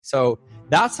So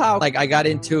that's how like I got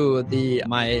into the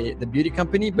beauty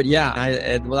company. But yeah,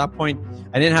 at that point,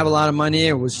 I didn't have a lot of money.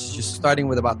 I was just starting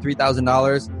with about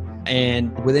 $3,000.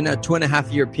 And within a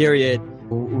 2.5 year period,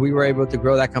 we were able to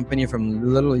grow that company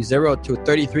from literally 0 to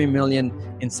 33 million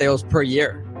in sales per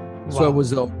year. Wow. So it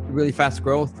was a really fast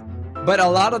growth. But a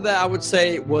lot of that, I would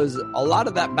say, was a lot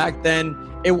of that back then.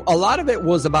 A lot of it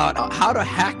was about how to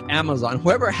hack Amazon.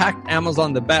 Whoever hacked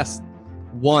Amazon the best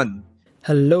won.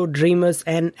 Hello, dreamers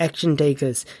and action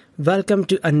takers. Welcome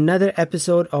to another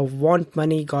episode of Want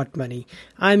Money, Got Money.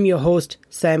 I'm your host,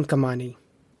 Sam Kamani.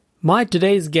 My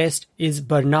today's guest is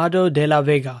Bernardo de la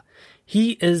Vega.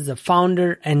 He is the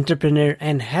founder, entrepreneur,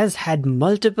 and has had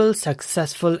multiple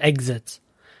successful exits.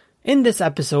 In this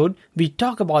episode, we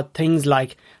talk about things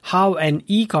like how an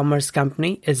e-commerce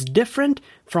company is different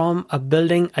from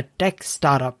building a tech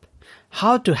startup,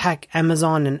 how to hack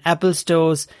Amazon and Apple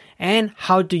stores, and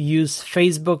how to use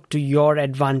Facebook to your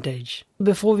advantage.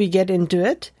 Before we get into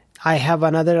it, I have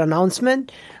another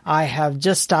announcement. I have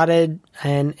just started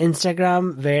an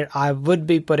Instagram where I would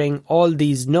be putting all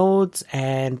these notes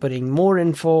and putting more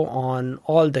info on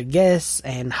all the guests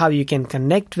and how you can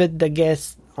connect with the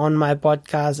guests on my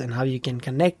podcast and how you can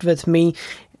connect with me.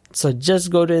 So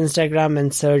just go to Instagram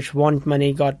and search Want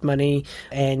Money, Got Money,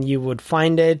 and you would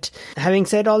find it. Having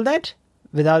said all that,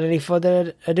 without any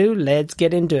further ado, let's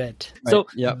get into it. Right. So,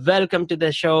 Welcome to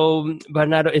the show,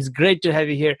 Bernardo. It's great to have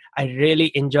you here. I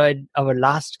really enjoyed our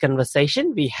last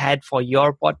conversation we had for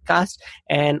your podcast,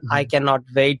 and I cannot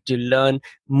wait to learn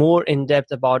more in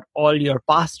depth about all your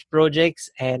past projects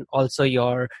and also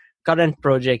your current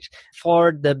project.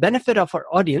 For the benefit of our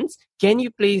audience, can you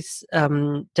please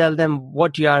tell them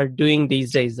what you are doing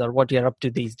these days or what you're up to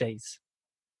these days?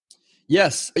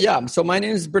 Yes. Yeah. So my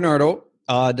name is Bernardo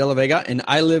de la Vega, and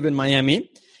I live in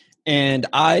Miami. And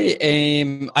I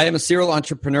am a serial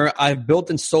entrepreneur. I've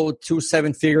built and sold 2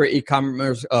 7-figure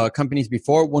e-commerce companies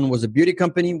before. One was a beauty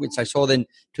company, which I sold in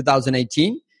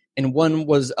 2018. And one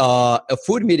was a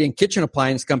food media and kitchen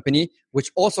appliance company,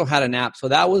 which also had an app. So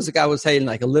that was, like I was saying,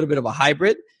 like a little bit of a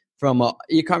hybrid from an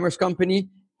e-commerce company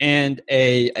and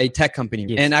a tech company.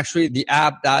 Yes. And actually the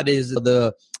app, that is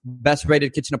the best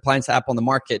rated kitchen appliance app on the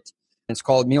market. It's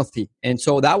called Mealthy. And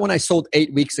so that one I sold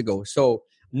 8 weeks ago. So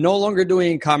no longer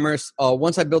doing e-commerce.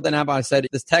 Once I built an app, I said,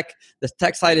 this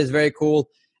tech site is very cool.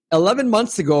 11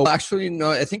 months ago, actually,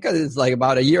 no, I think it's like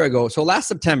about a year ago. So last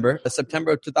September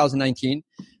of 2019,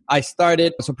 I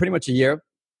started, so pretty much a year,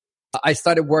 I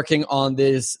started working on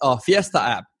this Fiesta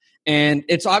app. And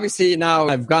it's obviously now,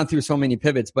 I've gone through so many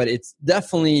pivots, but it's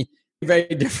definitely very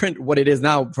different what it is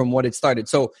now from what it started.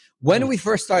 So when we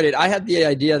first started, I had the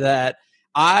idea that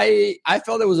I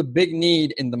felt there was a big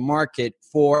need in the market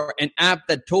for an app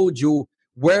that told you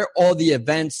where all the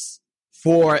events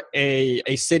for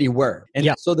a city were. And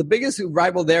so the biggest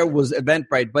rival there was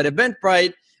Eventbrite. But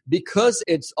Eventbrite, because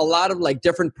it's a lot of like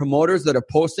different promoters that are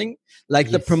posting, like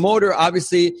the promoter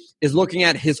obviously is looking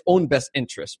at his own best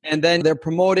interest. And then they're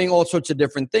promoting all sorts of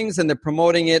different things, and they're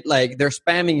promoting it like they're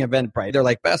spamming Eventbrite. They're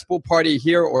like best pool party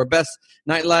here or best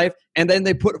nightlife. And then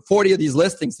they put 40 of these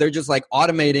listings. They're just like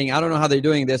automating. I don't know how they're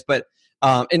doing this, but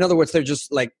in other words, they're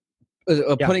just like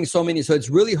putting so many. So it's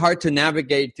really hard to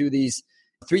navigate through these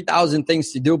 3,000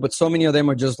 things to do, but so many of them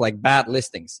are just like bad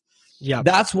listings. Yeah,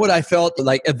 that's what I felt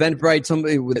like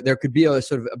Eventbrite, there could be a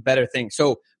sort of a better thing.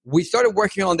 So we started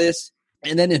working on this.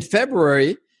 And then in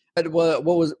February,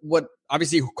 what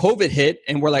obviously COVID hit,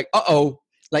 and we're like,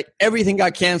 like everything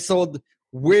got canceled.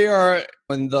 We are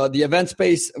in the event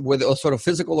space with a sort of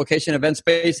physical location event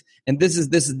space. And this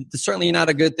is certainly not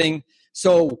a good thing.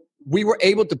 So we were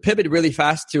able to pivot really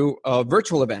fast to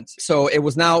virtual events. So it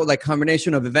was now like a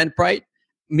combination of Eventbrite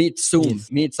meets Zoom,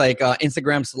 meets like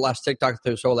Instagram / TikTok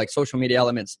to show like social media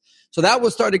elements. So that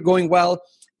was started going well.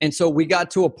 And so we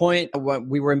got to a point when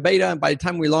we were in beta, and by the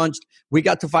time we launched, we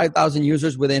got to 5,000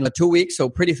 users within 2 weeks. So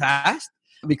pretty fast,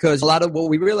 because a lot of what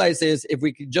we realized is if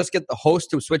we could just get the host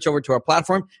to switch over to our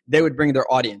platform, they would bring their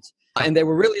audience. And they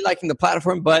were really liking the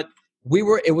platform, but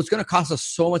it was going to cost us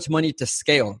so much money to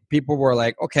scale. People were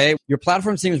like, okay, your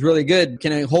platform seems really good.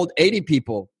 Can I hold 80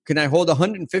 people? Can I hold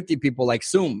 150 people like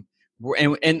Zoom?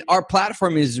 And our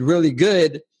platform is really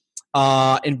good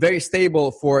and very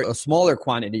stable for smaller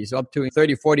quantities. Up to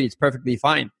 30, 40, it's perfectly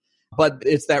fine. But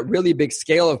it's that really big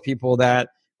scale of people that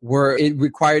it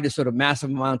required a sort of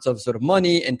massive amounts of sort of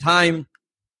money and time,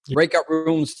 breakout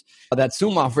rooms that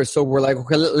Zoom offers. So we're like,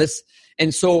 okay, let's.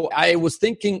 And so I was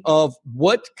thinking of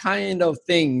what kind of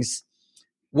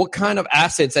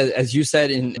assets, as you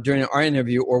said during our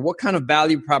interview, or what kind of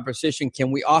value proposition can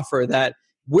we offer that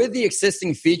with the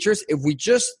existing features, if we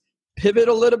just pivot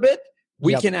a little bit,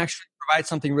 we can actually provide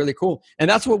something really cool. And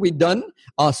that's what we've done.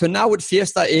 So now what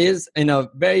Fiesta is, in a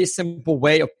very simple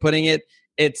way of putting it,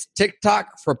 it's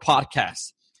TikTok for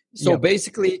podcasts. So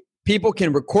basically, people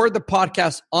can record the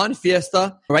podcast on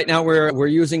Fiesta. Right now, we're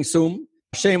using Zoom.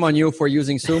 Shame on you for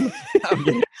using Zoom.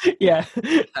 Yeah.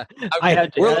 I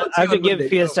have to give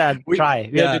Fiesta a try.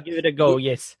 We have to give it a go,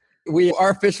 yes. Our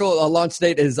official launch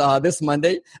date is this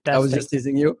Monday. I was just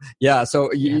teasing you. Yeah,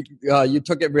 so you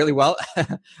took it really well.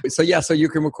 So you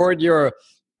can record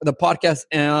the podcast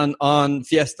on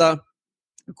Fiesta.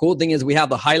 The cool thing is we have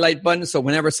the highlight button. So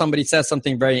whenever somebody says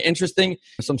something very interesting,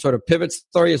 some sort of pivot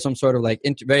story or some sort of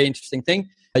very interesting thing,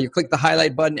 you click the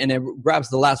highlight button and it grabs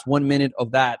the last 1 minute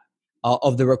of that,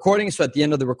 of the recording. So at the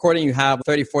end of the recording, you have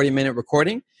 30, 40-minute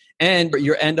recording. And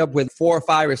you end up with 4 or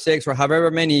 5 or 6 or however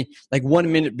many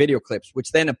 1 minute video clips,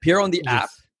 which then appear on the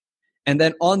app. And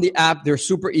then on the app, they're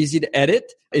super easy to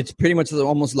edit. It's pretty much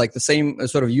almost like the same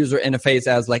sort of user interface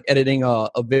as editing a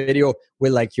video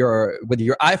with your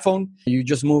iPhone. You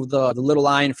just move the little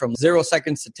line from 0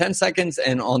 seconds to 10 seconds,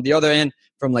 and on the other end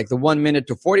from the 1 minute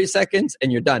to 40 seconds,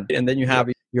 and you're done. And then you have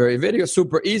your video,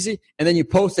 super easy, and then you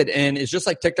post it, and it's just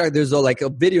like TikTok. There's a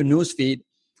video news feed,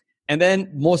 and then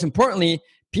most importantly,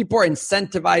 people are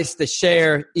incentivized to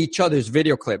share each other's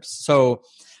video clips. So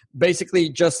basically,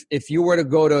 just if you were to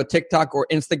go to TikTok or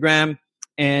Instagram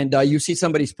and you see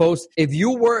somebody's post, if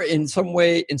you were in some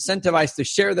way incentivized to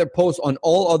share their post on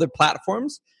all other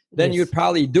platforms, then you'd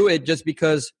probably do it, just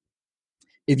because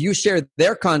if you share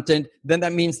their content, then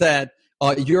that means that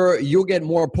you'll get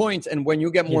more points. And when you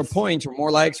get more points or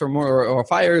more likes or more or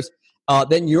fires,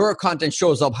 then your content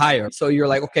shows up higher. So you're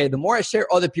like, okay, the more I share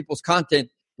other people's content,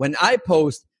 when I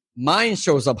post, mine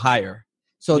shows up higher.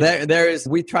 So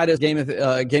we try to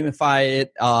gamify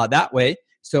it that way.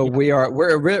 So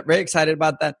we're very excited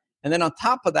about that. And then on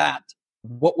top of that,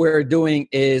 what we're doing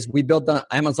is we built the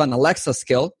Amazon Alexa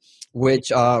skill,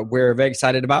 which we're very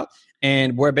excited about.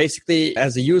 And where basically,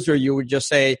 as a user, you would just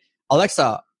say,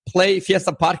 Alexa, play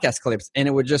Fiesta podcast clips, and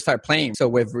it would just start playing. So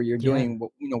whether you're doing,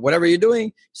 whatever you're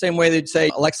doing, same way they'd say,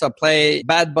 Alexa, play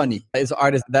Bad Bunny, is an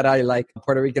artist that I like, a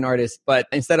Puerto Rican artist. But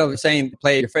instead of saying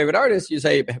play your favorite artist, you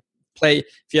say play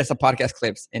Fiesta podcast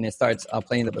clips, and it starts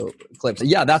playing the clips.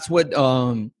 Yeah, that's what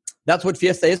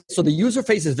Fiesta is. So the user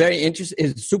face is very interesting,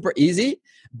 is super easy.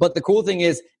 But the cool thing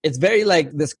is it's very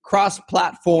this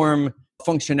cross-platform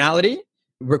functionality.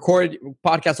 Record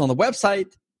podcasts on the website,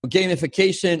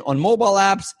 gamification on mobile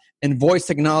apps, and voice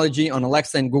technology on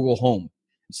Alexa and Google Home.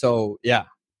 So, yeah.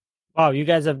 Wow, you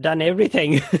guys have done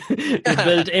everything. You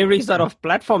built every sort of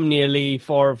platform nearly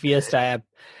for Fiesta app.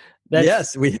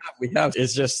 Yes, we have.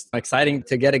 It's just exciting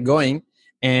to get it going.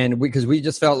 And because we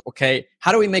just felt, okay,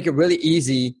 how do we make it really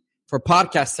easy for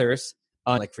podcasters,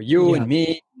 for you and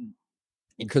me?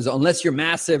 Because unless you're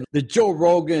massive, the Joe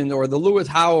Rogan or the Lewis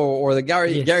Howell or the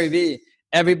Gary Vee,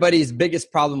 everybody's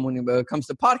biggest problem when it comes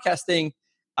to podcasting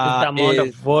is the amount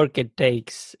of work it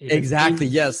takes. Exactly,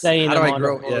 yes. How do I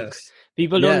grow? Yes.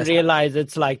 People don't realize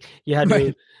it's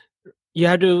you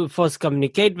have to first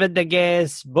communicate with the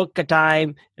guests, book a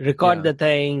time, record the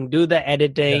thing, do the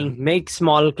editing, make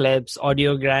small clips,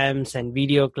 audiograms and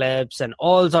video clips and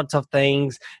all sorts of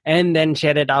things, and then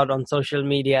share it out on social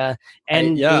media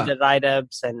and do the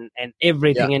write-ups and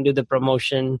everything and do the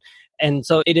promotion. And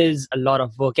so it is a lot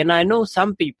of work. And I know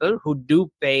some people who do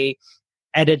pay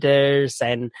editors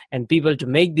and people to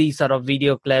make these sort of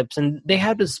video clips, and they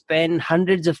have to spend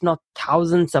hundreds, if not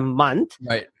thousands a month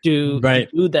to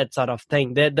do that sort of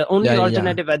thing. The only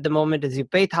alternative at the moment is you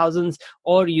pay thousands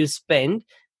or you spend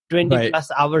 20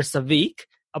 plus hours a week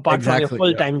apart from your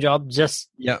full-time job, just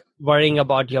worrying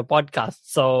about your podcast.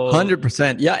 So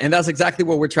 100%. Yeah. And that's exactly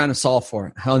what we're trying to solve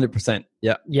for. 100%.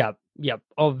 Yeah. Yep.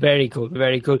 Oh, very cool.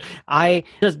 Very cool.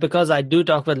 Just because I do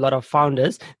talk with a lot of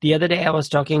founders, the other day I was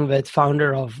talking with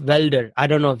founder of Welder. I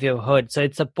don't know if you've heard. So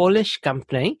it's a Polish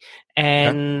company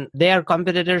and they are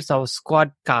competitors of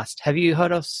Squadcast. Have you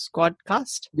heard of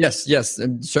Squadcast? Yes.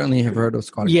 Certainly have heard of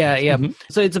Squadcast. Yeah. Mm-hmm.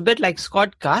 So it's a bit like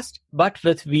Squadcast, but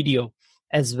with video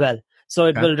as well. So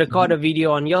it will record a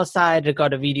video on your side,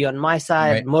 record a video on my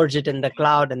side, merge it in the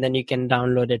cloud, and then you can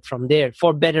download it from there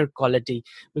for better quality,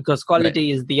 because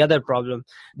quality is the other problem.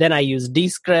 Then I use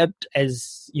Descript,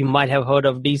 as you might have heard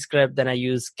of Descript. Then I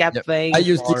use Capwing. I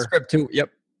use Descript too.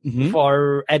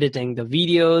 For editing the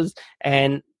videos,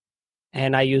 and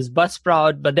I use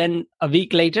Buzzsprout. But then a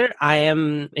week later, I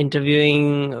am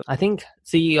interviewing, I think,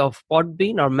 CEO of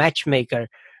Podbean or Matchmaker.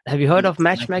 Have you heard of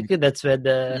Matchmaker? That's where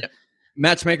the...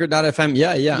 Matchmaker.fm.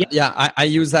 Yeah. I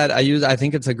use that. I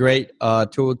think it's a great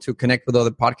tool to connect with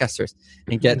other podcasters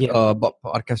and get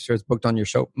podcasters booked on your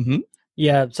show. Mm-hmm.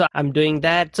 Yeah. So I'm doing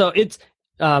that. So it's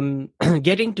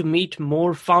getting to meet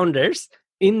more founders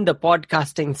in the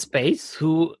podcasting space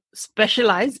who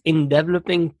specialize in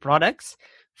developing products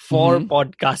for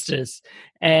podcasters.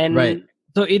 And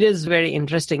so it is very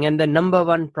interesting. And the number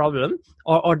one problem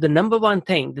or the number one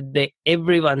thing that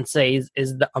everyone says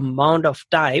is the amount of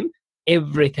time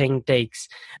everything takes.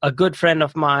 A good friend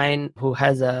of mine who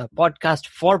has a podcast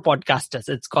for podcasters,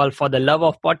 it's called For the Love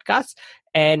of Podcasts.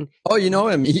 And you know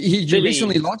him. He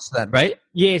recently launched that, right?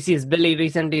 Yes, Billy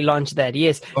recently launched that.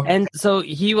 Yes. Okay. And so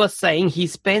he was saying he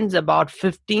spends about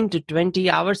 15 to 20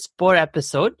 hours per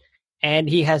episode, and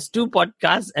he has 2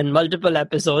 podcasts and multiple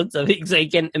episodes a week. So you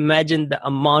can imagine the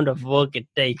amount of work it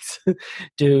takes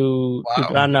to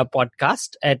run a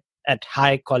podcast at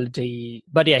high quality.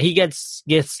 But yeah, he gets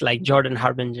guests like Jordan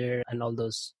Harbinger and all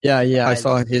those. Yeah. I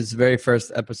saw his very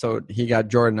first episode. He got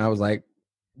Jordan. I was like,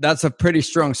 that's a pretty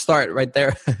strong start right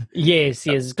there. Yes.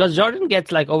 Because Jordan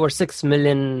gets like over 6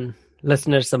 million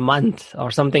listeners a month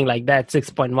or something like that.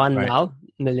 6.1 now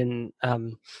million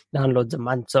downloads a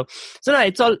month. So no,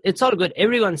 it's all good.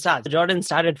 Everyone starts. Jordan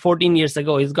started 14 years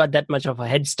ago. He's got that much of a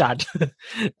head start.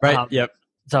 Right. Yep.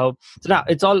 So now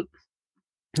it's all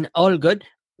good.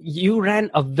 You ran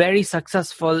a very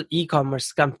successful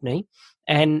e-commerce company,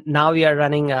 and now we are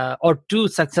running or 2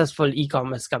 successful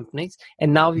e-commerce companies,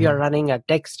 and now we are running a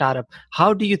tech startup.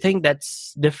 How do you think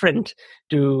that's different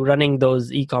to running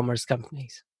those e-commerce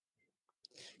companies?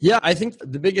 Yeah, I think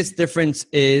the biggest difference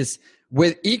is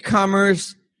with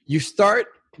e-commerce, you start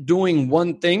doing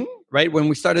one thing, right? When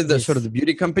we started the sort of the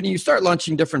beauty company, you start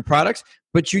launching different products,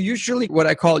 but you usually, what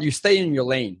I call, you stay in your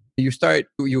lane.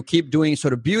 You keep doing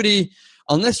sort of beauty,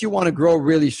 unless you want to grow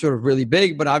really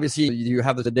big, but obviously you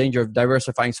have the danger of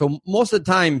diversifying. So most of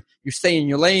the time you stay in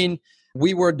your lane.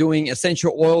 We were doing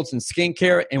essential oils and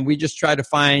skincare, and we just try to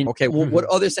find, what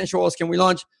other essential oils can we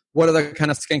launch? What other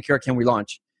kind of skincare can we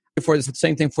launch? For the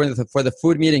same thing for the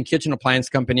food, meat, and kitchen appliance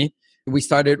company, we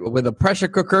started with a pressure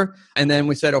cooker, and then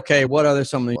we said, okay, what are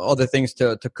some other things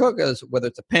to cook, whether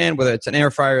it's a pan, whether it's an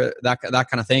air fryer, that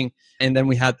kind of thing. And then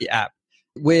we had the app.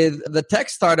 With the tech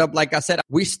startup, like I said,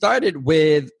 we started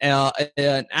with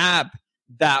an app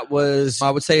that was, I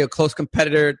would say, a close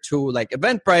competitor to like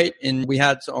Eventbrite, and we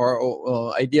had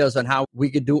our ideas on how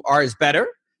we could do ours better,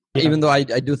 even though I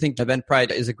do think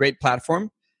Eventbrite is a great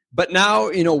platform. But now,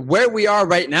 where we are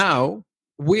right now,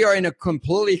 we are in a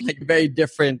completely very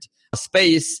different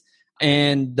space.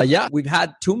 And we've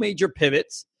had 2 major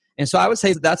pivots. And so I would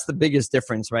say that's the biggest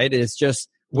difference, right? It's just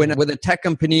when with a tech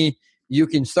company, you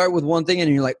can start with one thing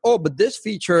and you're like, oh, but this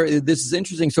feature, this is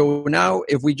interesting. So now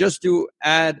if we just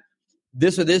add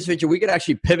this or this feature, we could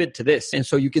actually pivot to this. And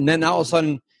so you can then all of a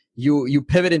sudden you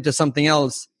pivot into something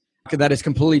else that is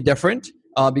completely different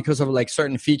because of like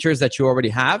certain features that you already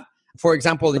have. For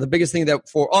example, the biggest thing that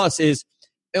for us is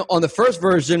on the first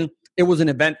version, it was an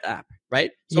event app,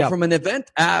 right? So from an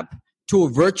event app to a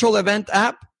virtual event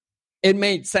app, it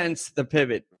made sense, the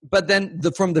pivot. But then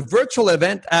from the virtual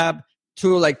event app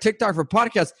to like TikTok for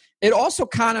podcasts, it also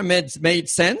kind of made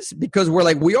sense because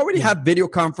we already have video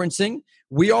conferencing.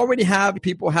 We already have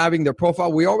people having their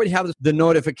profile. We already have the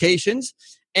notifications.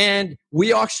 And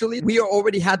we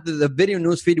already had the video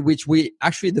newsfeed,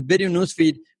 the video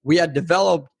newsfeed we had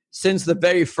developed since the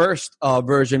very first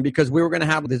version, because we were going to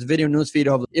have this video newsfeed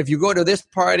of if you go to this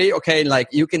party, okay, like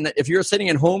you can, if you're sitting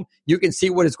at home, you can see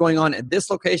what is going on at this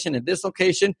location, and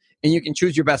you can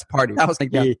choose your best party. That was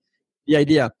like the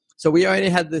idea. So we already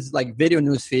had this like video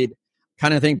newsfeed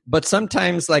kind of thing. But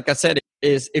sometimes, like I said,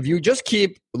 is if you just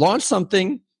launch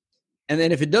something, and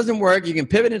then if it doesn't work, you can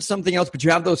pivot into something else, but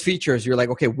you have those features. You're like,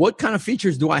 okay, what kind of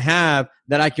features do I have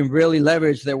that I can really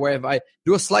leverage there, where if I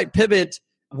do a slight pivot,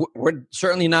 we're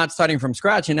certainly not starting from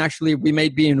scratch. And actually, we may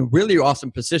be in a really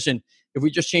awesome position if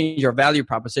we just change our value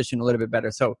proposition a little bit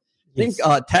better. So I think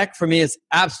tech for me is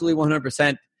absolutely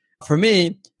 100%. For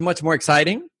me, much more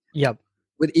exciting. Yep.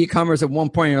 With e-commerce, at one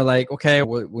point, you're like, okay,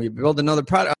 we build another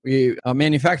product, we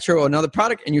manufacture another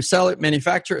product, and you sell it,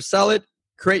 manufacture, sell it,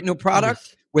 create new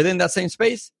product within that same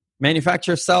space,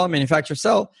 manufacture, sell,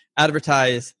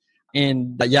 advertise.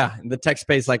 And the tech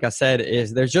space, like I said,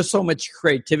 there's just so much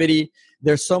creativity.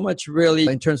 There's so much really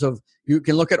in terms of you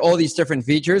can look at all these different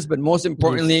features, but most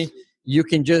importantly, you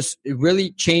can just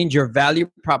really change your value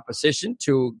proposition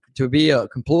to be a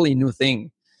completely new thing.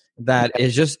 That it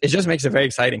just makes it very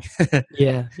exciting.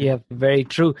 Yeah, very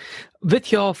true.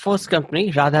 With your first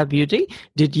company, Radha Beauty,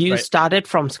 did you start it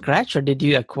from scratch, or did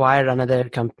you acquire another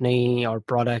company or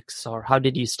products, or how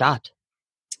did you start?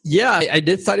 Yeah, I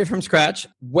did start it from scratch.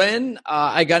 When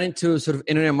I got into sort of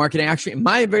internet marketing, actually,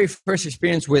 my very first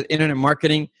experience with internet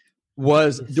marketing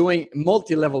was doing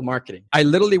multi-level marketing. I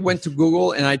literally went to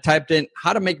Google and I typed in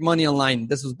how to make money online.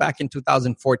 This was back in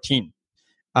 2014.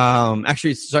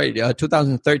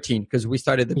 2013, because we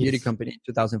started the beauty company in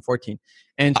 2014.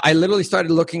 And I literally started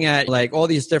looking at like all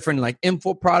these different like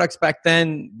info products back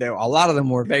then. A lot of them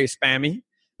were very spammy.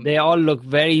 They all look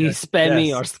very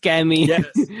spammy or scammy.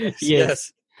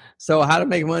 Yes. So how to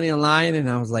make money online. And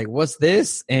I was like, what's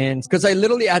this? And because I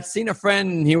literally had seen a friend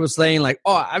and he was saying like,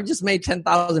 oh, I've just made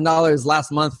 $10,000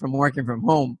 last month from working from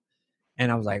home.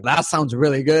 And I was like, that sounds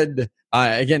really good.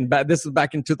 Again, this was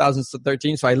back in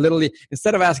 2013. So I literally,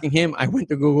 instead of asking him, I went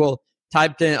to Google,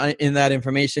 typed in that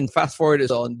information. Fast forward,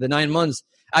 so in the 9 months,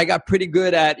 I got pretty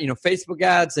good at, Facebook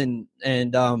ads and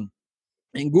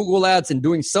Google ads and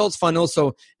doing sales funnels.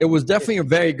 So it was definitely a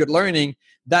very good learning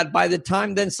that by the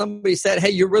time then somebody said, hey,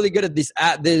 you're really good at these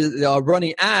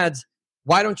running ads.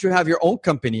 Why don't you have your own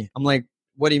company? I'm like,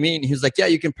 what do you mean? He's like, yeah,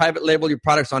 you can private label your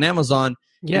products on Amazon.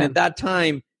 Yeah. And at that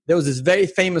time, there was this very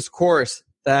famous course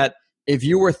that if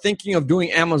you were thinking of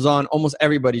doing Amazon, almost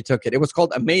everybody took it. It was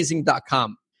called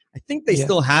amazing.com. I think they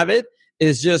still have it.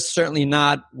 It's just certainly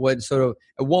not what sort of,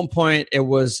 at one point it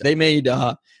was, they made,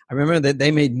 I remember that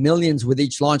they made millions with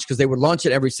each launch because they would launch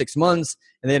it every 6 months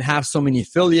and they'd have so many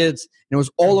affiliates. And it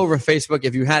was all over Facebook.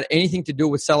 If you had anything to do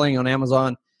with selling on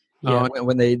Amazon,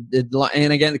 when they did,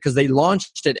 and again, because they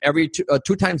launched it every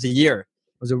two times a year,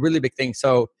 it was a really big thing.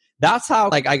 So that's how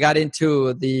like I got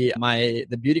into the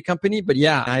beauty company. But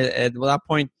yeah, at that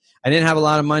point, I didn't have a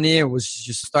lot of money. It was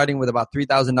just starting with about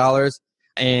 $3,000.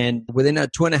 And within a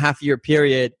 2.5 year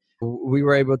period, we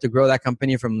were able to grow that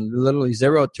company from literally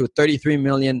 0 to 33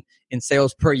 million in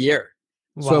sales per year.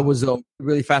 Wow. So it was a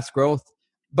really fast growth.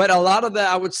 But a lot of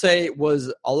that, I would say,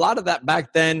 was a lot of that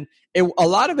back then. A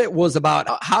lot of it was about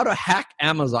how to hack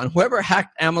Amazon. Whoever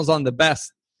hacked Amazon the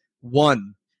best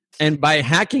won. And by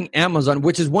hacking Amazon,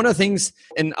 which is one of the things,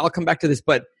 and I'll come back to this,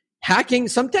 but hacking,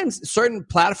 sometimes certain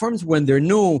platforms, when they're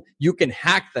new, you can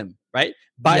hack them, right?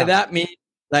 By that mean,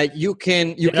 like you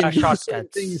can use shortcuts.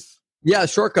 Things. Yeah,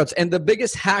 shortcuts. And the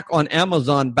biggest hack on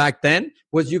Amazon back then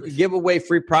was you could give away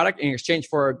free product in exchange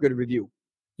for a good review.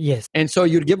 Yes. And so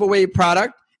you'd give away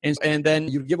product, and then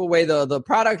you'd give away the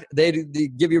product.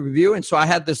 They'd give you a review. And so I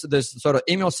had this sort of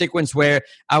email sequence where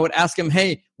I would ask them,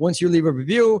 hey, once you leave a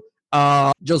review,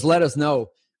 just let us know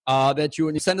that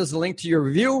you send us a link to your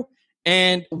review,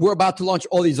 and we're about to launch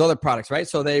all these other products, right?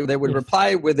 So they would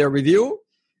reply with their review,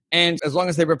 and as long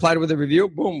as they replied with a review,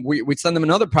 boom, we'd send them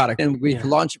another product, and we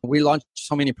launched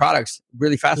so many products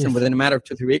really fast, and within a matter of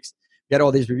 2-3 weeks, get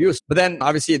all these reviews. But then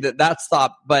obviously that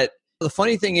stopped. But the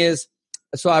funny thing is,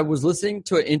 so I was listening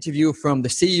to an interview from the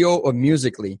CEO of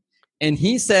Musical.ly, and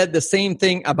he said the same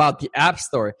thing about the App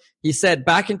Store. He said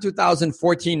back in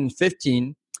 2014 and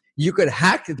 15, you could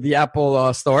hack the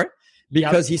Apple Store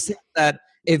because he said that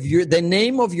if the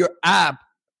name of your app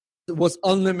was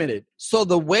unlimited. So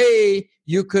the way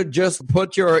you could just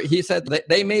put he said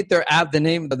they made their app, the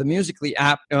name of the Musical.ly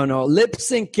app, lip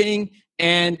syncing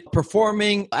and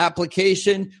performing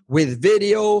application with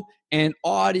video and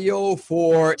audio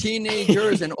for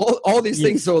teenagers and all these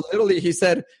things. So literally he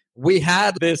said, we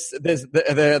had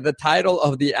the title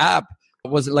of the app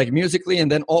was like Musical.ly,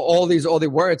 and then all the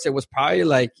words, it was probably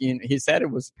like, he said it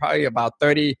was probably about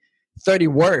 30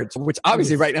 words, which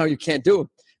obviously right now you can't do.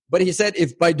 But he said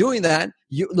if by doing that,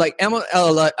 you like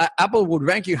Apple would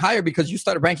rank you higher because you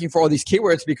started ranking for all these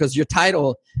keywords, because your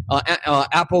title,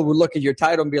 Apple would look at your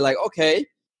title and be like, okay,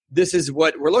 this is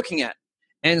what we're looking at.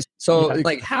 And so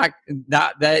like hack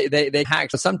that they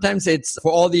hack. So sometimes it's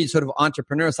for all these sort of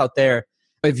entrepreneurs out there.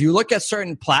 If you look at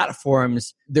certain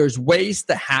platforms, there's ways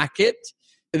to hack it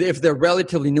if they're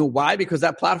relatively new. Why? Because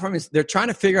that platform they're trying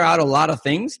to figure out a lot of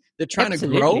things. They're trying to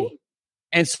grow.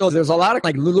 And so there's a lot of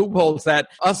like loopholes that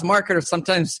us marketers,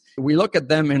 sometimes we look at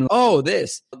them and,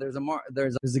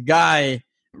 there's a guy,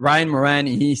 Ryan Moran,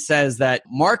 he says that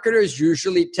marketers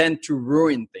usually tend to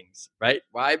ruin things, right?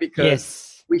 Why?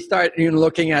 Because we start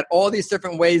looking at all these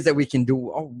different ways that we can do.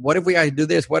 What if I could do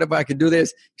this? What if I could do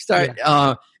this?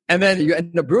 And then you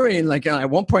end up ruining, like at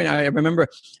one point, I remember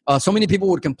so many people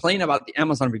would complain about the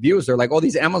Amazon reviews. They're like, all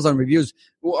these Amazon reviews.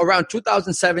 Around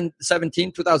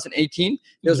 2017, 2018,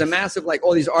 there was a massive, like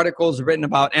all these articles written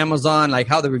about Amazon, like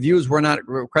how the reviews were not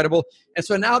credible. And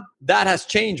so now that has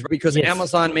changed because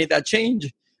Amazon made that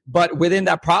change. But within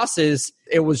that process,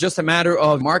 it was just a matter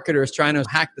of marketers trying to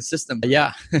hack the system.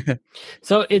 Yeah.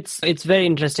 So it's very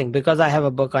interesting because I have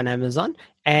a book on Amazon,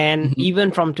 and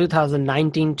even from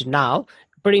 2019 to now,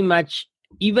 pretty much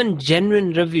even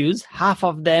genuine reviews, half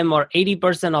of them or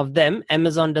 80% of them,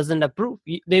 Amazon doesn't approve.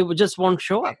 They just won't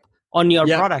show up. on your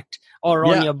product or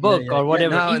on your book or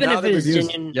whatever. Now, even if it's reviews,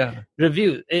 genuine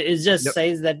review, it just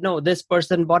says that, no, this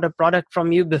person bought a product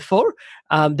from you before.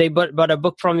 They bought a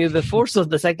book from you before. So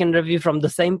the second review from the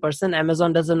same person,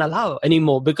 Amazon doesn't allow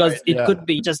anymore, because it could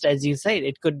be, just as you said,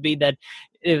 it could be that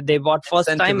if they bought first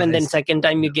time and then second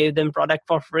time you gave them product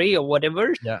for free or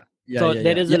whatever.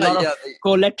 There is a lot of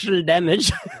collateral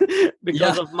damage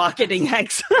because of marketing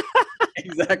hacks.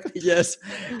 Exactly. Yes.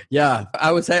 Yeah.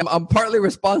 I would say I'm partly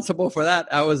responsible for that.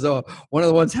 I was one of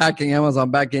the ones hacking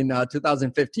Amazon back in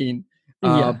 2015.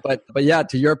 But yeah,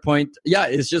 to your point,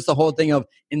 it's just the whole thing of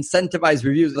incentivized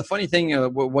reviews. The funny thing,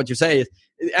 what you say is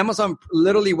Amazon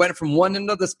literally went from one end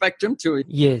of the spectrum to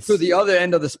the other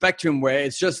end of the spectrum, where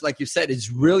it's just like you said, it's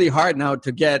really hard now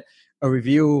to get a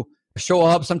review show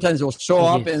up. Sometimes it will show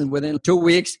up and within 2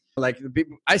 weeks, like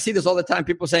I see this all the time,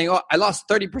 people saying, I lost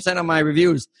 30% of my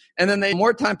reviews. And then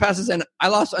more time passes and I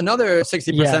lost another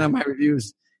 60% of my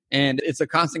reviews. And it's a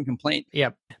constant complaint. Yeah.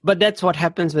 But that's what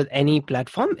happens with any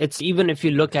platform. It's even if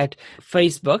you look at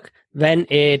Facebook, when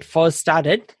it first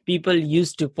started, people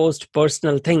used to post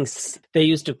personal things. They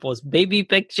used to post baby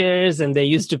pictures and they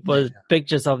used to post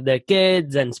pictures of their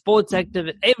kids and sports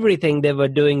activity, everything they were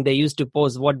doing. They used to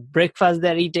post what breakfast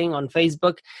they're eating on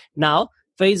Facebook. Now,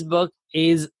 Facebook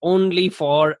is only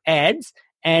for ads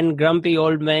and grumpy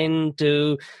old men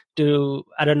to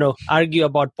I don't know, argue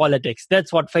about politics.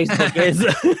 That's what Facebook is.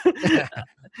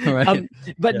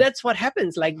 But that's what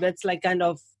happens. Like that's like kind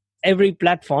of every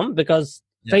platform, because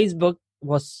Facebook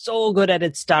was so good at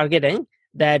its targeting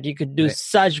that you could do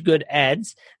such good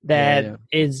ads that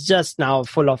is just now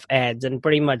full of ads. And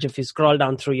pretty much if you scroll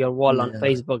down through your wall on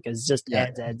Facebook, it's just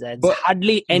ads. But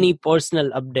hardly any personal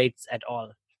updates at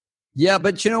all. Yeah,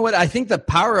 but you know what? I think the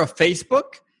power of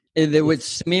Facebook,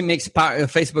 which to me makes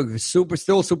Facebook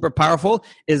still super powerful,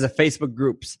 is the Facebook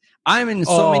groups. I'm in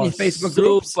so many Facebook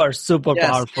groups. Super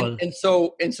powerful. And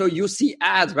so you see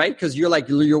ads, right? Because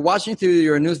you're watching through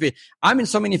your newsfeed. I'm in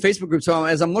so many Facebook groups. So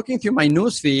as I'm looking through my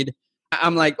newsfeed,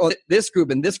 I'm like, this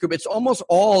group and this group. It's almost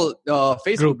all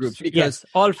Facebook groups because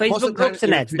all Facebook groups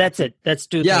and ads. That's it. That's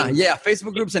two things. Yeah,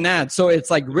 Facebook groups and ads. So it's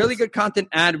like really good content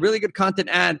ad,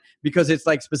 because it's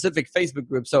like specific Facebook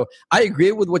groups. So I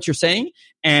agree with what you're saying.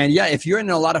 And if you're in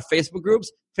a lot of Facebook groups,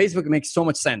 Facebook makes so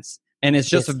much sense. And it's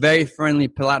just a very friendly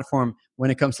platform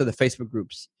when it comes to the Facebook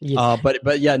groups. But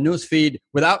newsfeed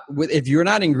if you're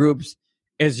not in groups,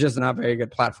 it's just not a very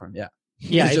good platform.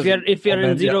 If you're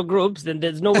in zero groups, then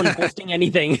there's no one posting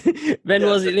anything. When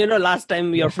was last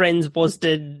time your friends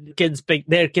posted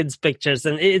their kids pictures,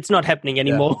 and it's not happening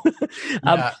anymore.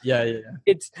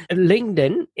 It's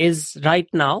LinkedIn is right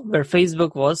now where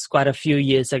Facebook was quite a few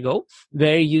years ago,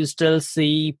 where you still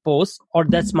see posts, or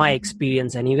that's my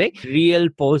experience anyway, real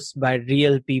posts by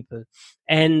real people.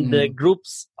 And the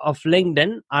groups of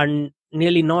LinkedIn are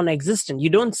nearly non-existent. You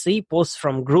don't see posts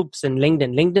from groups in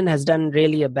LinkedIn. LinkedIn has done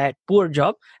really poor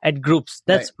job at groups.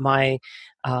 That's my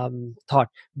thought.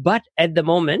 But at the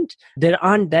moment, there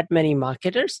aren't that many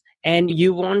marketers, and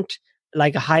you want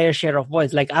like a higher share of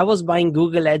voice. Like I was buying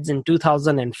Google ads in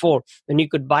 2004 when you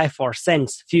could buy for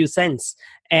few cents.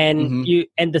 And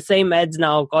and the same ads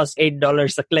now cost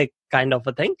 $8 a click, kind of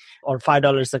a thing, or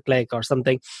 $5 a click or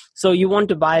something. So you want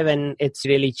to buy when it's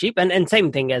really cheap, and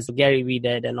same thing as Gary Vee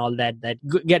did and all that.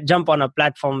 Jump on a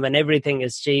platform when everything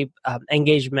is cheap.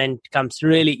 Engagement comes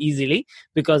really easily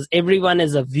because everyone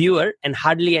is a viewer and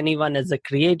hardly anyone is a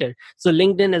creator. So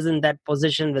LinkedIn is in that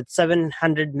position with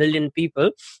 700 million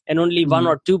people and only 1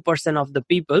 or 2% of the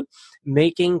people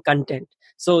making content.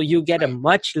 So you get a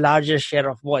much larger share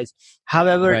of voice.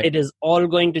 However, it is all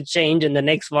going to change in the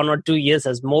next 1 or 2 years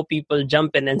as more people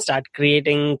jump in and start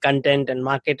creating content and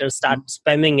marketers start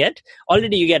spamming it.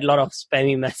 Already you get a lot of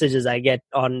spammy messages I get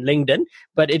on LinkedIn,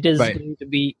 but it is going to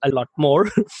be a lot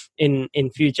more in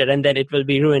future, and then it will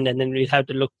be ruined, and then we'll have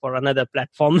to look for another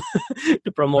platform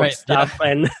to promote stuff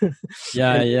and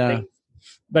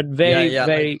But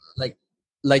very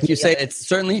like you say,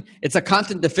 it's a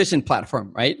content deficient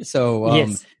platform, right? So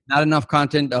not enough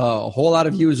content, a whole lot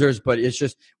of users, but it's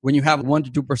just when you have 1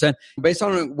 to 2%. Based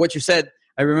on what you said,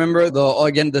 I remember the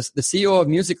CEO of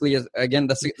Musical.ly is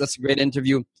that's a great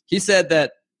interview. He said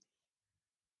that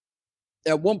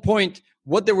at one point,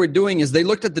 what they were doing is they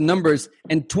looked at the numbers,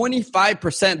 and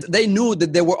 25%, they knew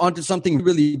that they were onto something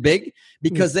really big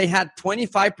because they had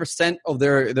 25% of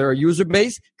their user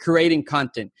base creating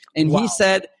content. And he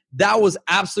said that was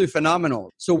absolutely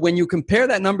phenomenal. So when you compare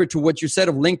that number to what you said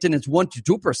of LinkedIn, it's 1 to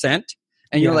 2%.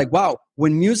 And you're like, wow,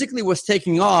 when Musical.ly was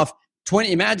taking off,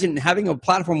 imagine having a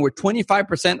platform where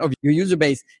 25% of your user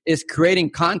base is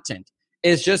creating content.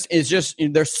 It's just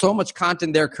there's so much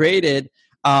content there created.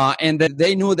 And that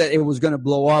they knew that it was going to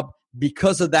blow up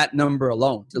because of that number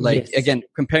alone. Like, again,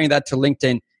 comparing that to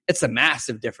LinkedIn, it's a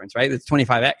massive difference, right? It's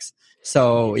 25x.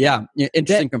 So yeah,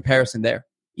 interesting comparison there.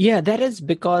 Yeah, that is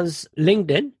because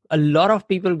LinkedIn, a lot of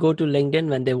people go to LinkedIn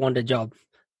when they want a job.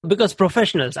 Because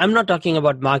professionals, I'm not talking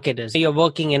about marketers. You're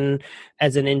working in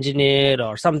as an engineer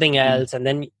or something else, and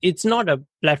then it's not a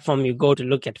platform you go to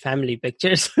look at family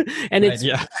pictures. And it's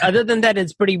other than that,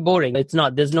 it's pretty boring. It's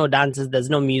not. There's no dances, there's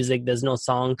no music, there's no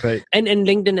song. Right. And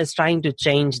LinkedIn is trying to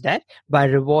change that by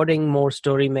rewarding more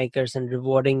story makers and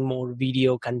rewarding more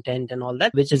video content and all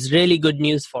that, which is really good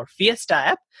news for Fiesta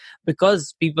app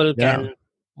because people can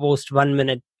post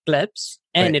 1-minute clips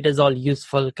and it is all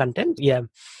useful content. Yeah.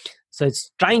 So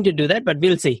it's trying to do that, but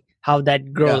we'll see how that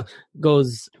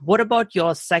goes. What about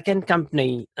your second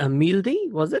company, Mealthy,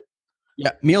 was it?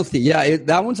 Yeah, Mealthy. Yeah,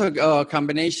 that one's a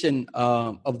combination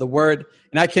of the word.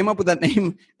 And I came up with that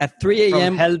name at 3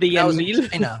 a.m. From healthy and meal?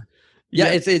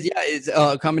 It's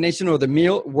a combination of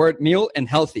the word meal and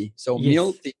healthy. So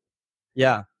Mealthy.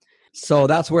 Yeah. So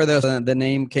that's where the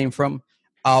name came from.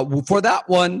 For that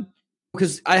one,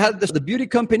 because I had the beauty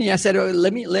company, I said,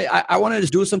 I wanted to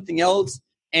do something else.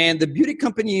 And the beauty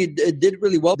company did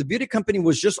really well. The beauty company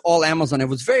was just all Amazon. It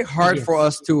was very hard for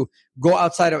us to go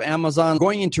outside of Amazon.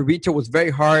 Going into retail was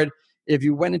very hard. If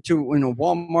you went into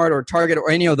Walmart or Target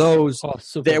or any of those,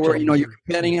 they were you're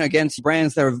competing against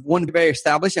brands that were very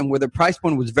established and where the price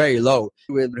point was very low.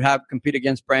 We would have compete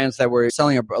against brands that were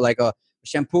selling a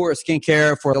shampoo or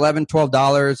skincare for $11,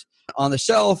 $12 on the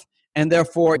shelf. And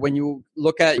therefore, when you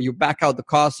you back out the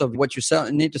cost of what you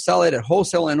need to sell it at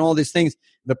wholesale and all these things,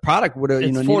 the product would have,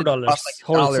 $4 cost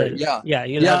wholesale. Yeah,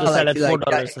 you'll have to sell at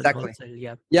 $4 exactly.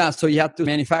 wholesale. Yeah, so you have to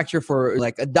manufacture for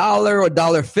like $1 or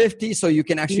 $1.50, so you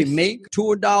can actually make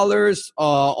 $2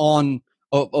 on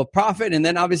a profit. And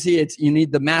then obviously you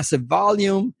need the massive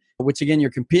volume, which again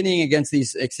you're competing against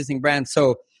these existing brands.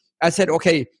 So I said,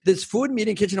 okay, this food, meat,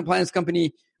 and kitchen appliance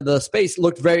company, the space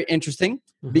looked very interesting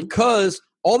because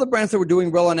all the brands that were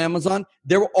doing well on Amazon,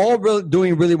 they were all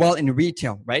doing really well in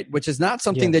retail, right? Which is not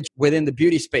something that within the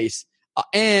beauty space.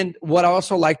 And what I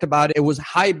also liked about it was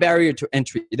high barrier to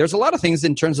entry. There's a lot of things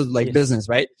in terms of business,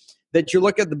 right? That you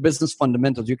look at the business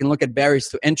fundamentals. You can look at barriers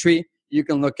to entry. You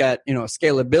can look at,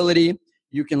 scalability.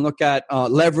 You can look at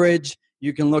leverage.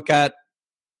 You can look at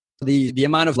the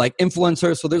amount of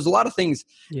influencers. So there's a lot of things.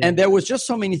 Yeah. And there was just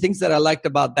so many things that I liked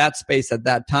about that space at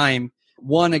that time.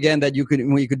 One, again, that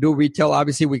we could do retail.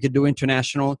 Obviously, we could do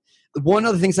international. One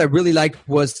of the things I really liked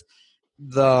was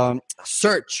the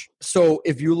search. So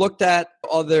if you looked at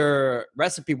other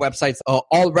recipe websites,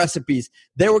 all recipes,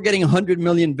 they were getting 100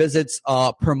 million visits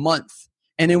per month.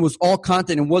 And it was all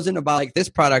content. It wasn't about this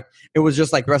product. It was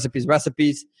just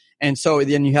recipes. And so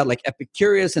then you had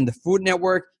Epicurious and the Food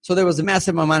Network. So there was a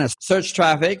massive amount of search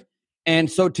traffic.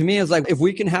 And so to me, it's if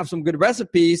we can have some good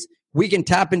recipes, we can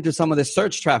tap into some of the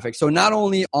search traffic. So not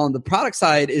only on the product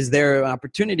side is there an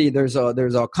opportunity, there's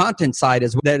a content side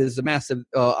as well. That is a massive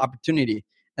opportunity.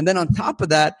 And then on top of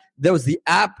that, there was the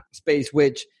app space,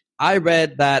 which I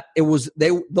read that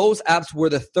those apps were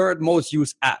the third most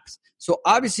used apps. So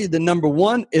obviously the number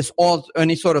one is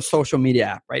any sort of social media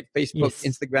app, right? Facebook,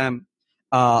 Instagram,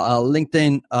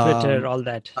 LinkedIn, Twitter, all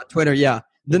that. Twitter, yeah.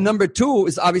 The number two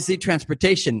is obviously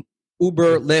transportation.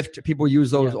 Uber, Lyft, people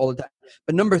use those all the time.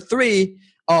 But number three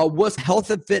was health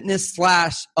and fitness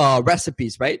 /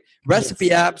 recipes, right? Recipe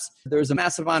apps. There's a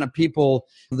massive amount of people.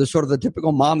 There's sort of the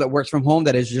typical mom that works from home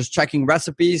that is just checking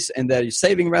recipes and that is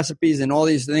saving recipes and all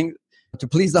these things to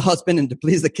please the husband and to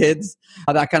please the kids,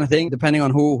 that kind of thing, depending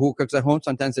on who cooks at home.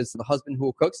 Sometimes it's the husband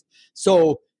who cooks.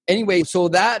 So anyway, so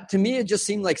that to me, it just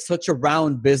seemed like such a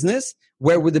round business.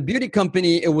 Where with the beauty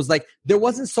company, it was there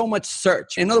wasn't so much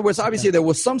search. In other words, obviously there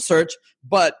was some search,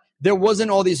 but there wasn't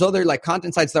all these other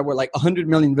content sites that were 100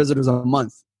 million visitors a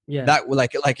month. Yeah. That were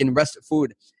like in rest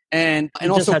food. And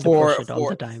also for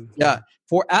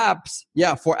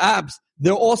apps,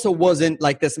 there also wasn't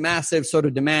this massive sort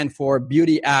of demand for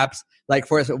beauty apps,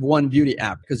 for one beauty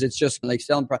app, because it's just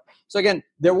selling products. So again,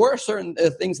 there were certain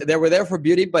things that were there for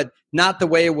beauty, but not the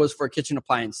way it was for kitchen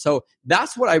appliance. So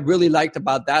that's what I really liked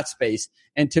about that space.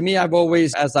 And to me, I've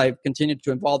always, as I've continued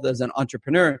to evolve as an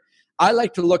entrepreneur, I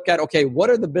like to look at, okay, what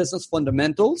are the business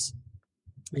fundamentals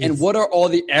and what are all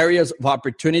the areas of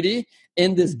opportunity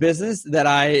in this business that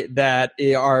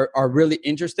are really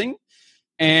interesting.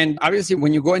 And obviously,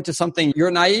 when you go into something,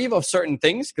 you're naive of certain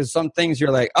things because some things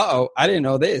you're like, uh-oh, I didn't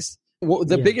know this.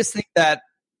 The biggest thing that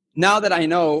now that I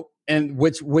know, and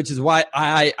which is why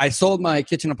I sold my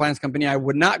kitchen appliance company, I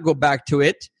would not go back to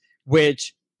it,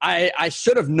 which I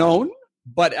should have known,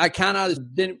 but I kind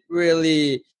of didn't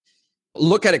really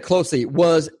look at it closely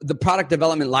was the product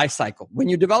development life cycle. When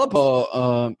you develop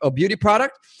a beauty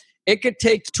product, it could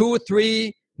take 2 or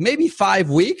 3, maybe 5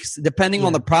 weeks, depending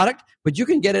on the product, but you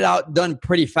can get it out done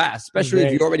pretty fast, especially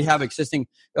if you already have existing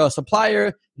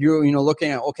supplier. You're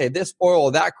looking at, okay, this oil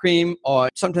or that cream, or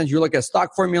sometimes you look at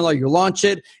stock formula, you launch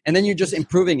it, and then you're just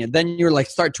improving it. Then you're like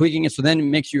start tweaking it, so then it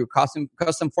makes you a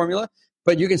custom formula.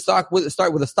 But you can start with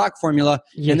a stock formula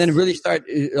and then really start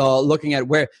looking at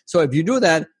where. So if you do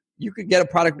that, you could get a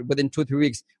product within 2 or 3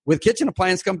 weeks. With kitchen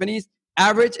appliance companies,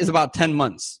 average is about 10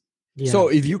 months. Yeah. So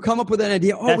if you come up with an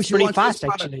idea, we should launch fast, this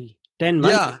product. Actually. 10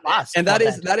 months is fast. And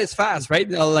that is fast, right?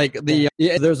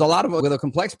 There's a lot of, with the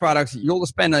complex products, you'll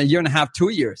spend 1.5 years, 2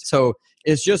 years. So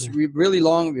it's just really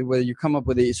long where you come up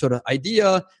with a sort of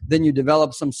idea, then you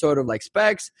develop some sort of like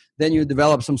specs, then you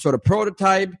develop some sort of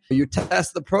prototype, you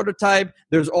test the prototype.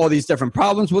 There's all these different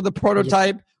problems with the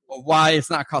prototype, or why it's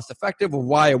not cost effective, or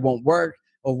why it won't work,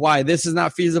 or why this is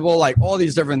not feasible, like all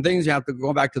these different things. You have to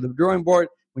go back to the drawing board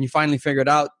when you finally figure it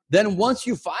out. Then once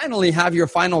you finally have your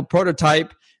final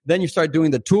prototype, then you start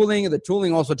doing the tooling. The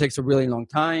tooling also takes a really long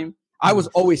time. I was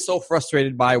always so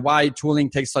frustrated by why tooling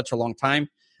takes such a long time.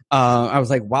 I was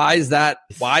like, why is that?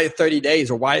 Why 30 days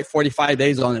or why 45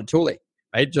 days on the tooling?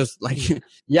 Right? Just like,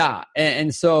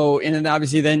 And then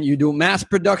obviously then you do mass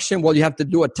production. Well, you have to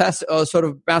do a test, sort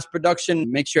of mass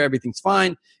production, make sure everything's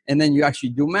fine. And then you actually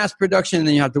do mass production. And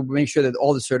then you have to make sure that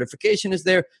all the certification is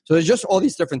there. So there's just all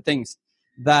these different things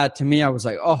that to me, I was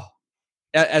like,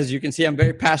 as you can see, I'm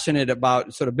very passionate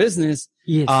about sort of business.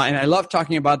 Yes. And I love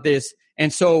talking about this.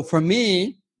 And so for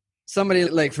me, somebody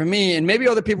like for me, and maybe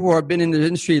other people who have been in the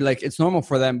industry, like it's normal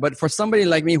for them. But for somebody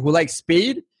like me who likes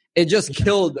speed, it just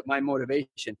killed my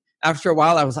motivation. After a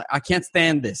while, I was like, I can't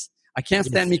stand this. I can't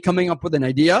stand me coming up with an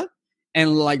idea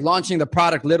and like launching the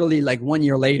product literally like 1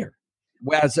 year later.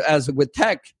 Whereas as with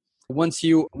tech, once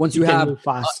you have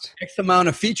X amount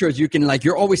of features, you can like,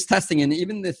 you're always testing, and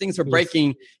even the things are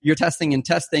breaking, you're testing and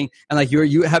like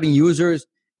you having users,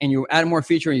 and you add more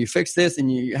feature and you fix this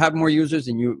and you have more users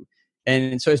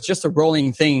and so it's just a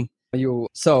rolling thing.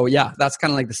 That's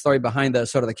kind of like the story behind the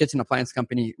sort of the kitchen appliance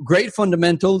company. Great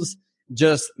fundamentals,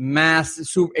 just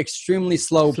extremely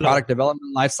slow product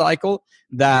development life cycle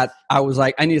that I was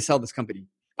like, I need to sell this company.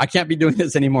 I can't be doing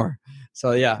this anymore.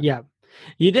 So yeah.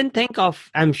 You didn't think of,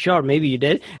 I'm sure maybe you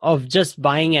did, of just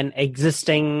buying an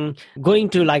existing, going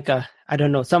to like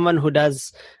someone who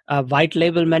does white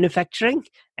label manufacturing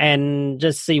and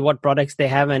just see what products they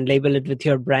have and label it with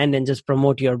your brand and just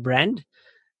promote your brand?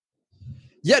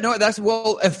 Yeah, no,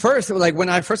 at first, like when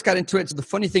I first got into it, so the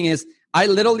funny thing is I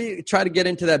literally tried to get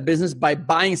into that business by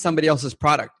buying somebody else's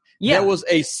product. Yeah. There was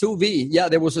a sous vide. Yeah,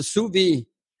 there was a sous vide.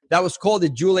 That was called the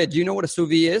Joule. Do you know what a sous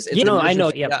vide is? I know.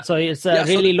 Yeah. So it's a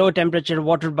really low temperature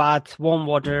water bath, warm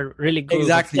water, really good.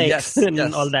 Exactly. Yes. And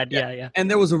all that. Yeah. And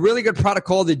there was a really good product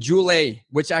called the Joule,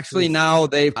 which actually now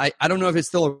I don't know if it's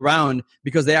still around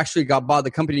because they actually got bought.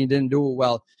 The company didn't do it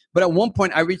well. But at one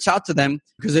point I reached out to them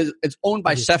because it's owned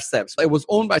by Chef Steps. It was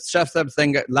owned by Chef Steps,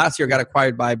 then last year got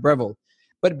acquired by Breville.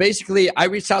 But basically I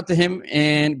reached out to him,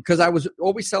 and because I was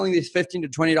always selling these $15 to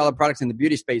 $20 products in the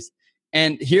beauty space.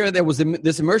 And here there was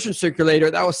this immersion circulator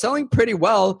that was selling pretty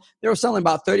well. They were selling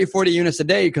about 30, 40 units a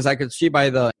day because I could see by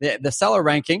the seller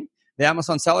ranking, the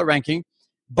Amazon seller ranking.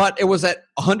 But it was at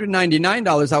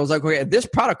 $199. I was like, okay, this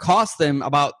product cost them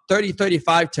about $30,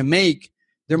 $35 to make.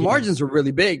 Their margins were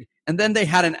really big. And then they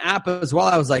had an app as well.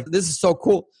 I was like, this is so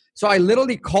cool. So I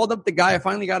literally called up the guy. I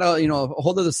finally got a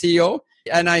hold of the CEO.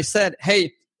 And I said,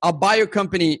 hey, I'll buy your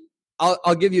company.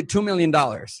 I'll give you $2 million.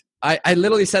 I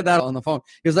literally said that on the phone.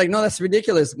 He was like, no, that's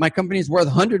ridiculous. My company's worth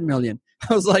 $100 million.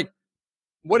 I was like,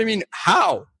 what do you mean?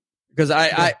 How? Because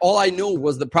all I knew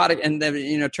was the product. And then,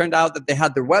 it turned out that they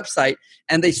had their website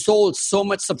and they sold so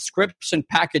much subscription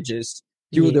packages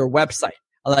through their website,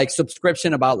 like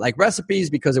subscription about like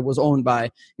recipes, because it was owned by,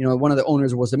 one of the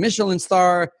owners was a Michelin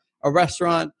star, a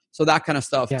restaurant. So that kind of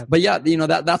stuff. Yeah. But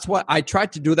that's what I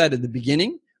tried to do that at the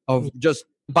beginning of just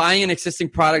buying an existing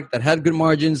product that had good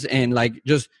margins and like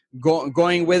just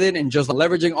going with it and just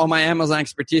leveraging all my Amazon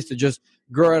expertise to just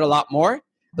grow it a lot more.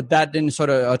 But that didn't sort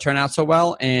of turn out so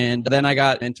well. And then I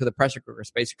got into the pressure cooker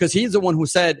space because he's the one who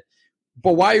said,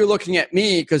 but why are you looking at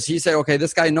me? Because he said, okay,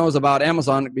 this guy knows about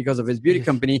Amazon because of his beauty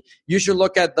company. You should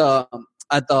look at the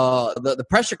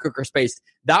pressure cooker space.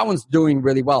 That one's doing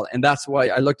really well. And that's why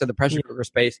I looked at the pressure cooker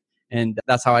space. And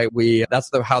that's how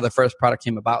how the first product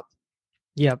came about.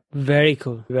 Yep. Very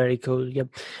cool. Very cool. Yep.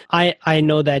 I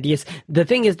know that. Yes. The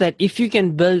thing is that if you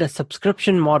can build a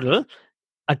subscription model,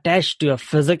 attached to a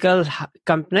physical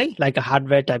company, like a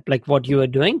hardware type, like what you were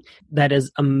doing, that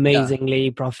is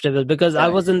amazingly profitable. Because I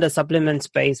was in the supplement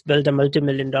space, built a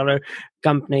multi-million-dollar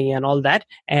company and all that.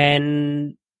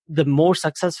 And the more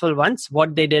successful ones,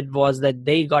 what they did was that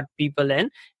they got people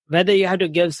in, whether you have to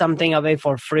give something away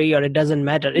for free or it doesn't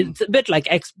matter. It's a bit like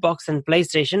Xbox and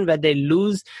PlayStation, where they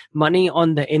lose money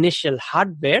on the initial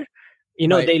hardware.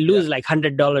 They lose like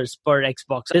 $100 per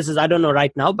Xbox. This is, I don't know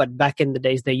right now, but back in the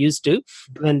days they used to,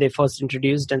 when they first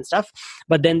introduced and stuff.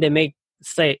 But then they make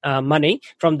money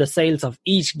from the sales of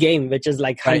each game, which is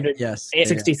like $160,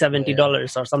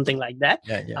 $70 or something like that.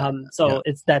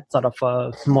 It's that sort of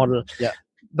a model.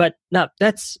 But no,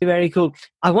 that's very cool.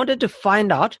 I wanted to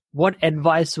find out, what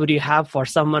advice would you have for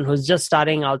someone who's just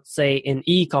starting out, say, in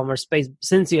e-commerce space,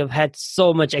 since you have had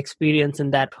so much experience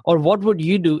in that? Or what would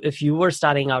you do if you were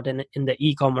starting out in the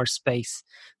e-commerce space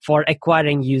for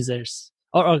acquiring users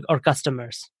or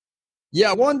customers?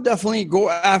 Yeah, one, definitely go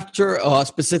after a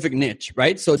specific niche,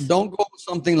 right? So don't go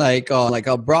something like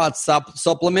a broad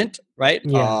supplement, right?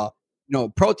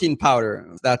 Protein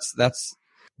powder. That's.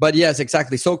 But yes,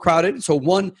 exactly. So crowded. So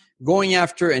one, going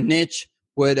after a niche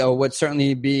would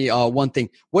certainly be one thing.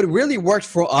 What really worked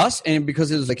for us, and because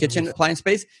it was a kitchen appliance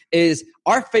space, is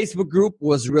our Facebook group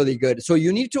was really good. So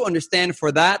you need to understand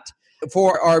for that.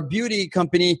 For our beauty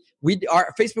company,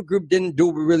 our Facebook group didn't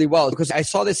do really well, because I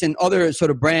saw this in other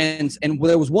sort of brands, and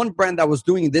there was one brand that was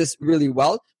doing this really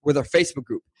well with our Facebook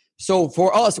group. So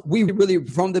for us, we really,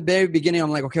 from the very beginning, I'm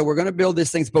like, okay, we're going to build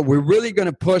these things, but we're really going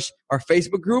to push our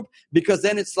Facebook group, because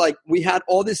then it's like we had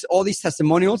all these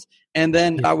testimonials. And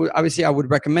then I would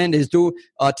recommend is do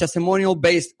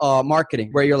testimonial-based marketing,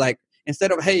 where you're like,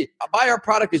 instead of, hey, buy our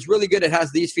product, it's really good, it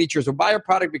has these features, or buy our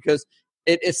product because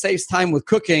it saves time with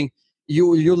cooking.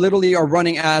 You literally are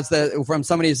running ads from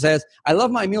somebody who says, I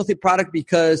love my Multi product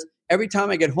because every time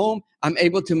I get home, I'm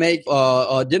able to make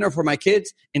dinner for my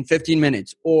kids in 15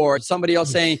 minutes. Or somebody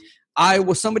else saying, I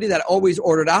was somebody that always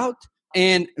ordered out,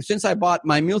 and since I bought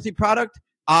my Multi product,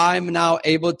 I'm now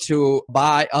able to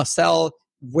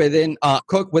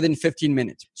cook within 15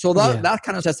 minutes. So that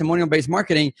kind of testimonial-based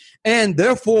marketing. And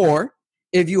therefore,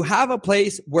 if you have a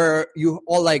place where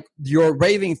your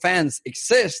raving fans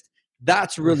exist,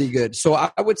 that's really good. So I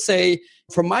would say,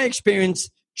 from my experience,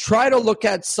 try to look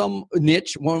at some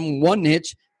niche, one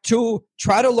niche. Two,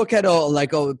 try to look at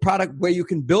a product where you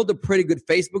can build a pretty good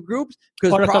Facebook group.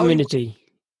 Or a community.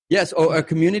 Yes, or a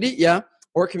community,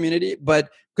 or community. But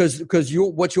because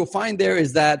what you'll find there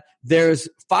is that there's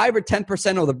 5 or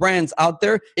 10% of the brands out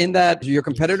there in that, your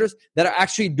competitors, that are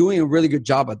actually doing a really good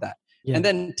job at that. Yeah. And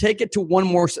then take it to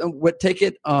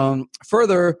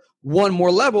further, one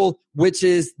more level, which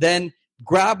is then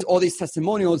grab all these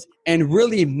testimonials and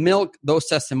really milk those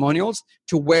testimonials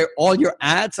to where all your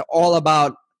ads are all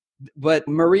about, but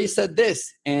Marie said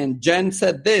this, and Jen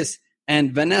said this,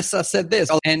 and Vanessa said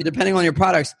this, and depending on your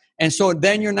products. And so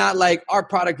then you're not like, our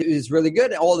product is really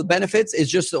good, all the benefits, is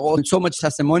just so much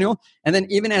testimonial. And then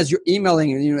even as you're emailing,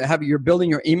 you're building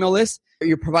your email list,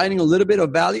 you're providing a little bit of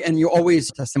value, and you're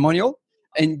always testimonial.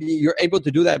 And you're able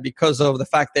to do that because of the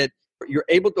fact that you're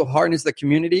able to harness the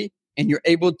community, and you're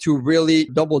able to really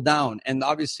double down. And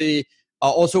obviously,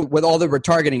 also with all the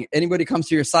retargeting, anybody comes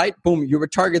to your site, boom, you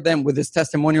retarget them with this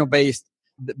testimonial-based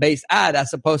ad,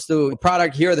 as opposed to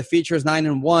product, here are the features,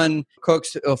 9-in-1,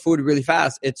 cooks food really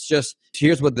fast. It's just,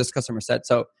 here's what this customer said.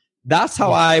 So that's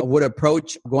how I would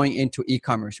approach going into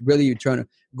e-commerce. Really, you're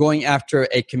going after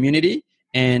a community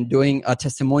and doing a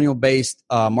testimonial-based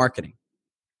marketing.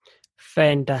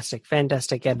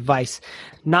 Fantastic advice.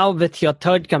 Now, with your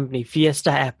third company, Fiesta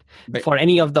App, for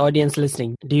any of the audience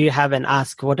listening, do you have an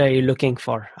ask? What are you looking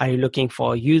for? Are you looking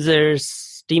for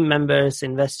users, team members,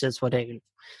 investors? What's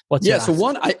your ask?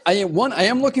 So I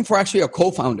am looking for actually a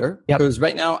co-founder, because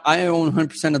right now I own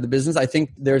 100% of the business. I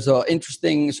think there's an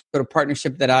interesting sort of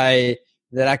partnership that I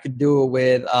could do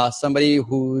with somebody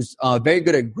who's very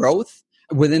good at growth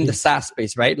within the SaaS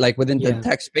space, right? Like within the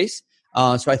tech space.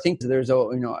 So I think there's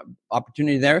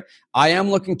opportunity there. I am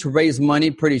looking to raise money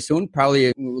pretty soon,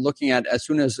 probably looking at as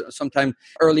soon as sometime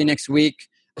early next week,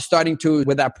 starting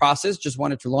with that process. Just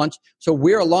wanted to launch. So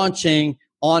we're launching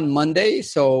on Monday,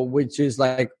 which is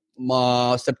like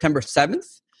September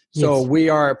 7th. So we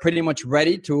are pretty much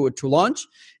ready to launch.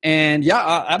 And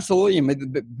absolutely.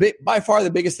 By far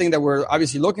the biggest thing that we're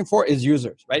obviously looking for is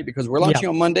users, right? Because we're launching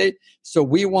on Monday. So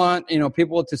we want,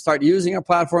 people to start using our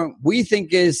platform. We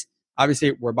think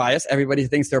obviously, we're biased. Everybody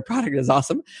thinks their product is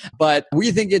awesome. But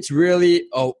we think it's really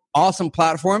an awesome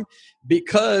platform,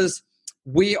 because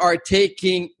we're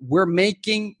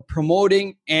making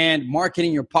promoting and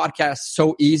marketing your podcast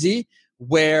so easy,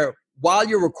 where while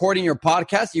you're recording your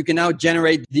podcast, you can now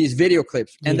generate these video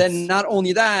clips. And then not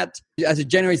only that, as it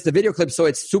generates the video clips, so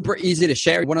it's super easy to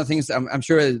share. One of the things I'm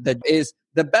sure that is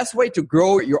the best way to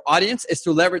grow your audience is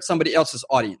to leverage somebody else's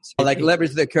audience, like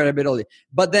leverage their credibility.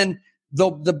 But then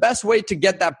the best way to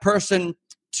get that person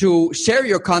to share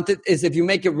your content is if you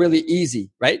make it really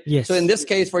easy, right? Yes. So in this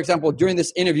case, for example, during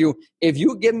this interview, if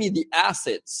you give me the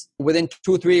assets within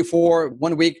 2, 3, 4,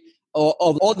 1 week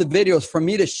of all the videos for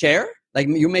me to share, like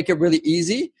you make it really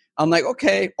easy, I'm like,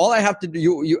 okay, all I have to do,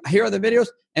 you here are the videos,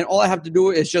 and all I have to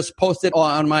do is just post it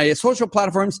on my social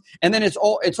platforms, and then it's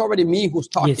already me who's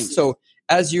talking. Yes. So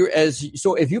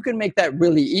so if you can make that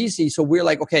really easy, so we're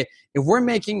like, okay, if we're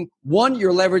making one,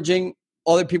 you're leveraging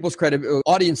other people's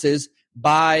audiences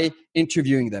by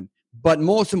interviewing them. But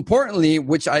most importantly,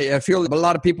 which I feel a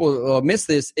lot of people miss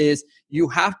this, is you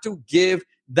have to give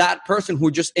that person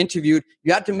who just interviewed,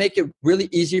 you have to make it really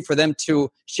easy for them to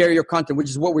share your content, which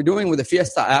is what we're doing with the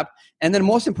Fiesta app. And then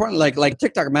most importantly, like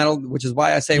TikTok, Metal, which is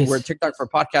why I say we're TikTok for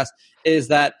podcasts, is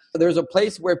that there's a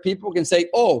place where people can say,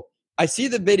 oh, I see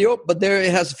the video, but there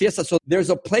it has Fiesta. So there's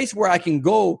a place where I can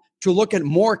go to look at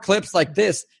more clips like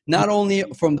this, not only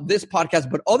from this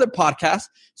podcast, but other podcasts.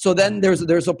 So then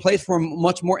there's a place for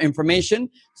much more information.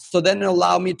 So then it'll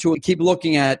allow me to keep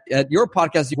looking at your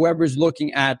podcast, whoever's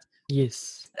looking at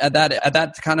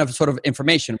that kind of sort of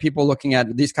information, people looking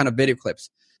at these kind of video clips.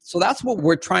 So that's what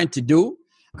we're trying to do,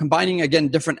 combining, again,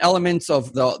 different elements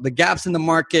of the gaps in the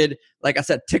market. Like I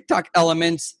said, TikTok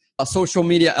elements, social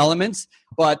media elements,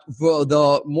 but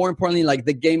more importantly, like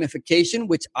the gamification,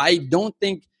 which I don't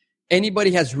think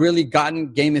anybody has really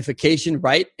gotten gamification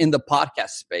right in the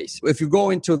podcast space. If you go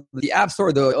into the App Store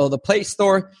or the Play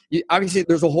Store, obviously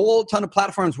there's a whole ton of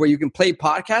platforms where you can play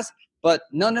podcasts, but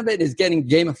none of it is getting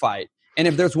gamified. And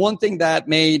if there's one thing that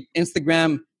made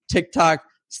Instagram, TikTok,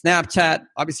 Snapchat,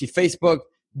 obviously Facebook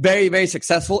very, very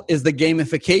successful, is the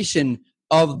gamification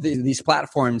of these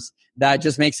platforms that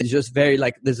just makes it just very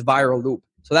like this viral loop.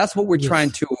 So that's what we're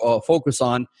trying to focus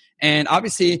on. And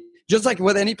obviously, just like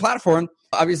with any platform,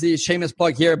 obviously shameless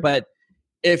plug here, but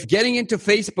if getting into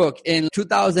Facebook in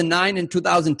 2009 and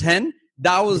 2010,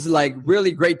 that was like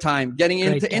really great time. Getting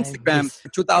into Instagram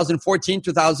 2014,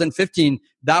 2015,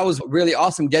 that was really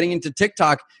awesome. Getting into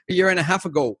TikTok a year and a half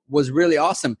ago was really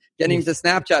awesome. Getting into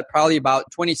Snapchat probably about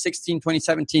 2016,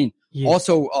 2017,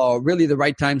 also really the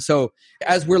right time. So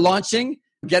as we're launching,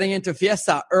 getting into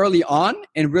Fiesta early on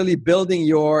and really building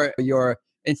your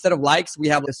instead of likes, we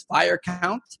have this fire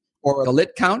count or a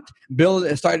lit count.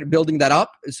 Started building that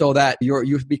up so that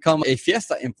you've become a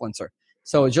Fiesta influencer.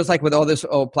 So just like with all these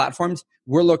platforms,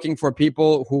 we're looking for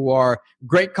people who are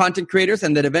great content creators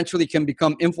and that eventually can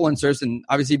become influencers. And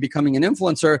obviously becoming an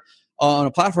influencer on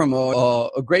a platform, a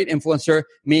great influencer,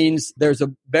 means there's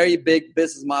a very big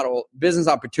business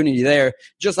opportunity there.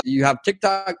 Just like you have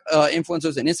TikTok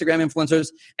influencers and Instagram influencers,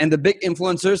 and the big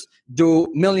influencers do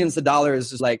millions of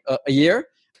dollars like a year.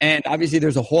 And obviously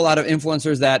there's a whole lot of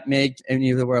influencers that make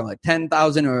anywhere like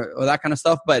 10,000 or that kind of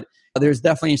stuff. But there's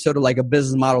definitely sort of like a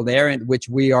business model there, in which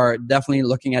we are definitely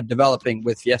looking at developing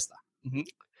with Fiesta. Mm-hmm.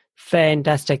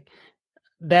 Fantastic.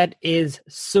 That is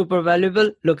super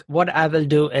valuable. Look, what I will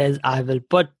do is I will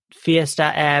put Fiesta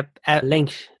app, a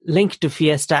link to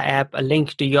Fiesta app, a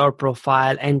link to your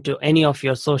profile and to any of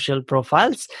your social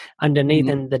profiles underneath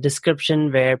in the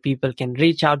description, where people can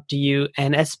reach out to you.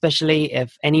 And especially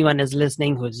if anyone is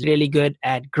listening who's really good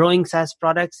at growing SaaS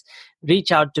products,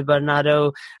 reach out to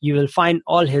Bernardo. You will find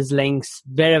all his links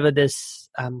wherever this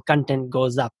content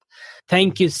goes up.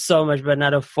 Thank you so much,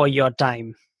 Bernardo, for your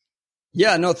time.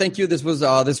 Yeah, no, thank you. This was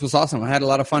awesome. I had a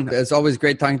lot of fun. It's always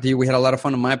great talking to you. We had a lot of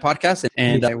fun on my podcast,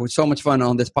 and it was so much fun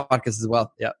on this podcast as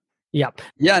well. Yeah.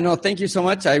 Yeah, no, thank you so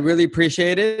much. I really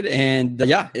appreciate it. And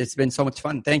it's been so much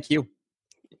fun. Thank you.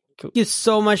 Thank you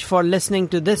so much for listening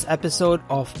to this episode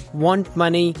of Want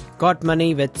Money, Got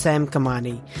Money with Sam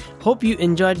Kamani. Hope you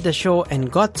enjoyed the show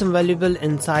and got some valuable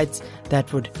insights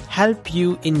that would help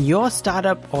you in your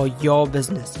startup or your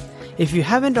business. If you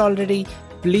haven't already,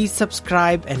 please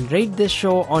subscribe and rate this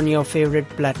show on your favorite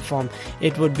platform.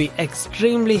 It would be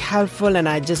extremely helpful, and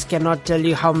I just cannot tell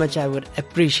you how much I would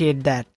appreciate that.